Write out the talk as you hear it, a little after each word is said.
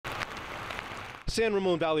San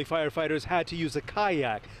Ramon Valley firefighters had to use a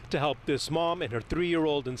kayak to help this mom and her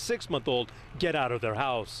 3-year-old and 6-month-old get out of their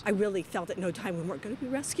house. I really felt at no time we weren't going to be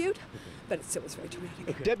rescued, but it still was very traumatic.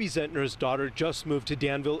 Okay. Debbie Zentner's daughter just moved to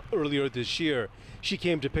Danville earlier this year. She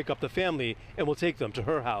came to pick up the family and will take them to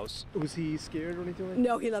her house. Was he scared or anything like that?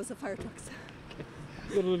 No, he loves the fire trucks.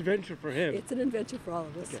 A little adventure for him. It's an adventure for all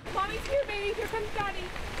of us. Okay. Mommy's here, baby. Here comes Daddy.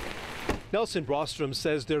 Nelson Brostrom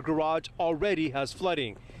says their garage already has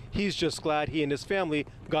flooding. He's just glad he and his family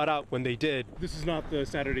got out when they did. This is not the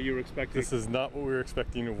Saturday you were expecting? This is not what we were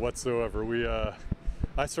expecting whatsoever.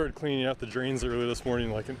 I started cleaning out the drains early this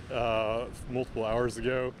morning, like multiple hours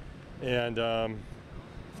ago, and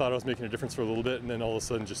thought I was making a difference for a little bit, and then all of a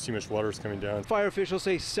sudden just too much water is coming down. Fire officials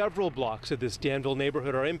say several blocks of this Danville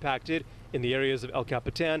neighborhood are impacted in the areas of El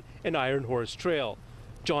Capitan and Iron Horse Trail.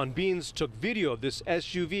 John Beans took video of this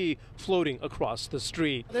SUV floating across the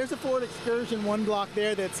street. There's a Ford Excursion 1 block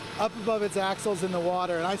there that's up above its axles in the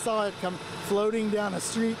water, and I saw it come floating down a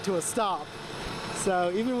street to a stop.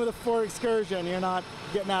 So even with a Ford Excursion, you're not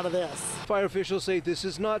getting out of this. Fire officials say this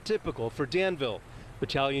is not typical for Danville.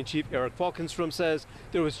 Battalion Chief Eric Falkenstrom says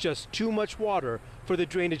there was just too much water for the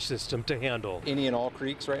drainage system to handle. Any and all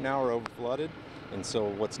creeks right now are over flooded, and so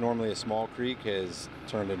what's normally a small creek has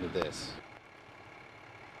turned into this.